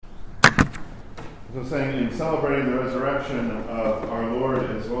So saying in celebrating the resurrection of our Lord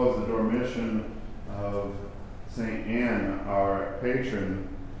as well as the Dormition of St. Anne, our patron,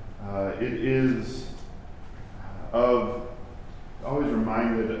 it is always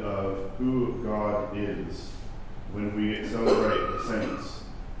reminded of who God is when we celebrate the saints.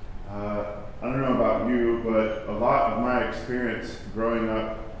 I don't know about you, but a lot of my experience growing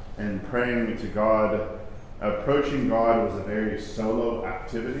up and praying to God, approaching God was a very solo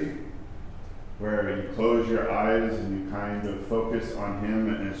activity, where you close your eyes and you kind of focus on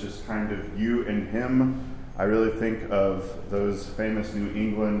Him, and it's just kind of you and Him. I really think of those famous New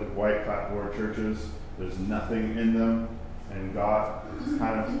England white clapboard churches. There's nothing in them, and God is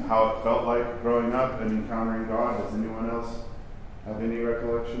kind of how it felt like growing up and encountering God. Does anyone else have any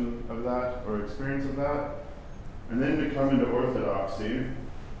recollection of that or experience of that? And then to come into Orthodoxy,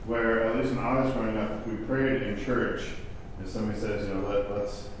 where at least when I was growing up, if we prayed in church, and somebody says,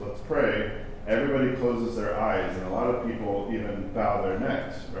 let's pray, everybody closes their eyes, and a lot of people even bow their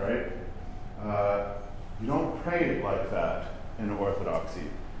necks, right? You don't pray like that in Orthodoxy.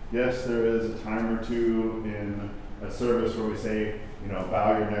 Yes, there is a time or two in a service where we say,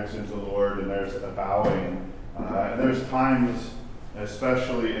 bow your necks into the Lord, and there's a bowing. And there's times,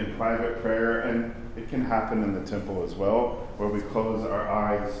 especially in private prayer, and it can happen in the temple as well, where we close our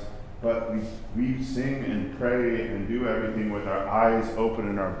eyes, but we sing and pray and do everything with our eyes open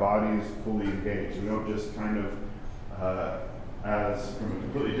and our bodies fully engaged. We don't just kind of, as from a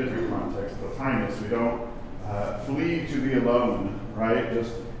completely different context, Plotinus, we don't flee to be alone, right?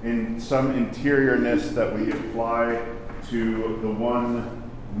 Just in some interiorness that we can fly to the one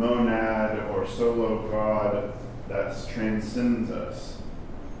monad or solo God that transcends us.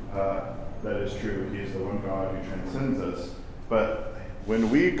 That is true. He is the one God who transcends us. But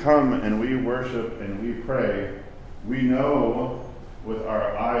when we come and we worship and we pray, we know with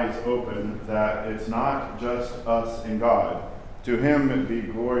our eyes open that it's not just us and God. To Him be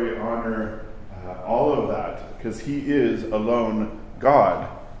glory, honor, all of that, because He is alone God.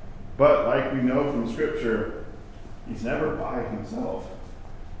 But like we know from Scripture, He's never by Himself.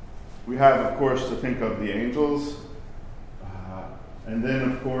 We have, of course, to think of the angels, and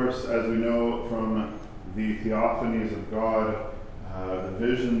then, of course, as we know from the theophanies of God, the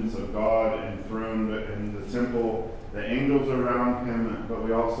visions of God enthroned in the temple, the angels around Him, but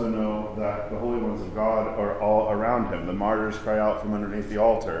we also know that the holy ones of God are all around Him. The martyrs cry out from underneath the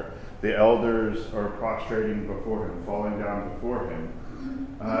altar. The elders are prostrating before Him, falling down before Him.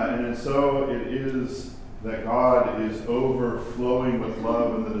 And so it is that God is overflowing with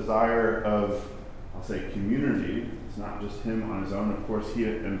love and the desire of, I'll say, community. It's not just Him on His own. Of course, He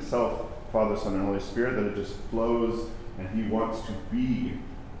Himself, Father, Son, and Holy Spirit, that it just flows and He wants to be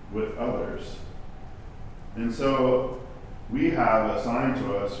with others. And so we have assigned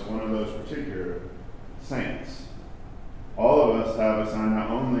to us one of those particular saints. All of us have assigned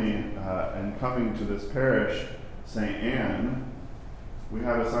not only, in coming to this parish, St. Anne, we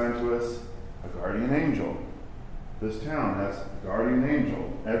have assigned to us a guardian angel. This town has a guardian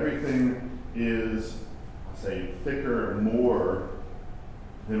angel. Everything is, I'll say, thicker, more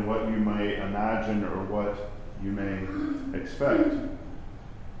than what you may imagine or what you may expect.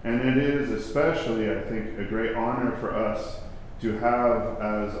 And it is especially, I think, a great honor for us to have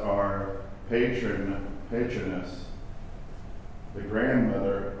as our patroness, the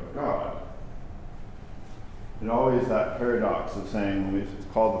grandmother of God. And always that paradox of saying, when we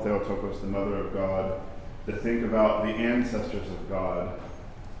call the Theotokos the mother of God, to think about the ancestors of God,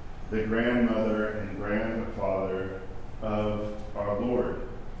 the grandmother and grandfather of our Lord.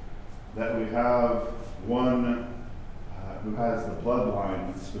 That we have one who has the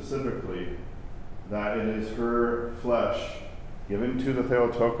bloodline specifically, that it is her flesh given to the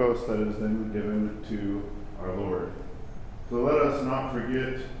Theotokos that is then given to our Lord. So let us not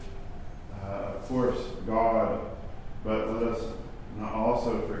forget, of course, God, but let us not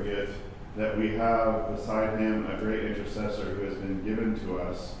also forget that we have beside Him a great intercessor who has been given to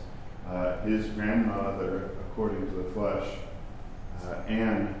us, His grandmother according to the flesh,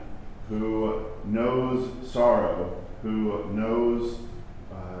 Anne, who knows sorrow, who knows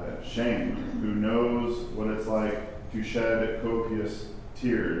shame, who knows what it's like to shed copious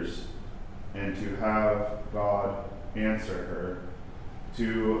tears and to have God answer her,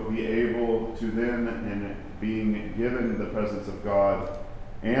 to be able to then, in being given the presence of God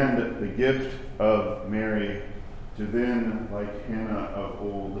and the gift of Mary, to then, like Hannah of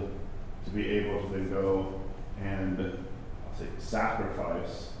old, to be able to then go and, I'll say,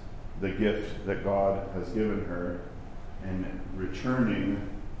 sacrifice the gift that God has given her, and returning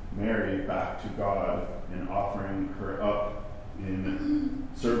Mary back to God and offering her up in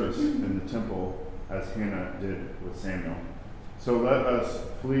service in the temple as Hannah did with Samuel. So let us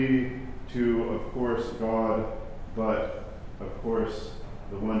flee to, of course, God, but, of course,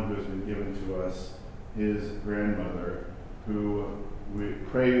 the one who has been given to us, his grandmother, who we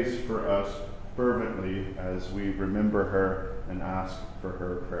praise for us fervently as we remember her and ask for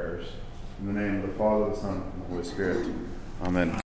her prayers. In the name of the Father, the Son, and the Holy Spirit. Amen.